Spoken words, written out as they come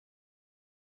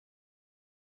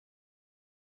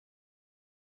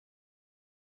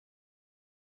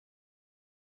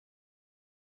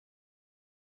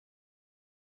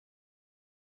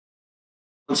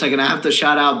second. I have to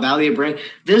shout out BallietBran.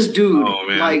 This dude,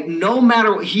 like, no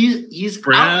matter what, he's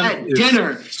out at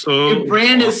dinner. So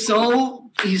Brand is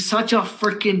he's such a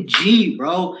freaking G,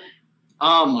 bro.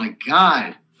 Oh my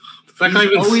god. That guy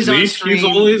always sleeps. He's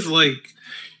always like,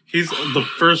 he's the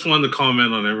first one to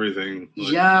comment on everything.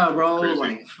 Like, yeah, bro. Crazy.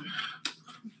 Like,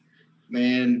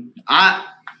 man,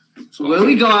 when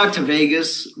we go out to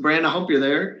Vegas, Brand, I hope you're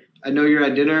there. I know you're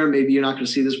at dinner. Maybe you're not going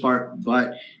to see this part,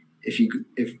 but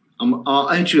I'll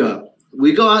hit you up.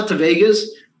 We go out to Vegas.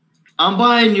 I'm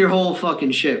buying your whole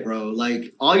fucking shit, bro.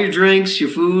 Like, all your drinks, your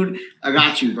food, I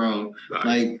got you, bro. Nice.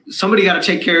 Like, somebody got to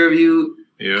take care of you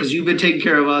because you've been taking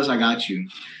care of us. I got you.